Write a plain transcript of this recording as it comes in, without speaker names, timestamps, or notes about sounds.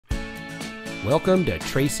Welcome to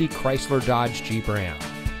Tracy Chrysler Dodge Jeep Ram.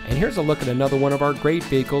 And here's a look at another one of our great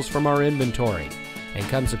vehicles from our inventory. And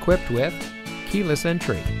comes equipped with keyless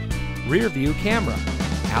entry, rear view camera,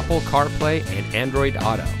 Apple CarPlay and Android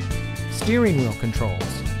Auto, steering wheel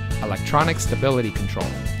controls, electronic stability control,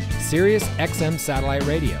 Sirius XM satellite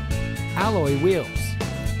radio, alloy wheels,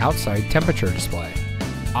 outside temperature display,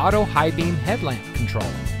 auto high beam headlamp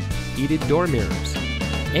control, heated door mirrors,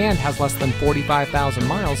 and has less than 45,000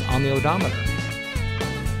 miles on the odometer.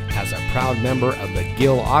 As a proud member of the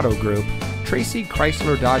Gill Auto Group, Tracy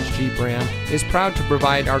Chrysler Dodge Jeep Ram is proud to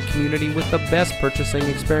provide our community with the best purchasing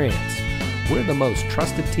experience. We're the most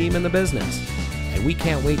trusted team in the business, and we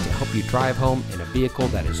can't wait to help you drive home in a vehicle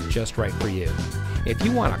that is just right for you. If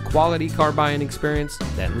you want a quality car buying experience,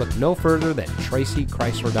 then look no further than Tracy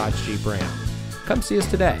Chrysler Dodge Jeep Ram. Come see us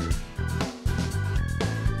today.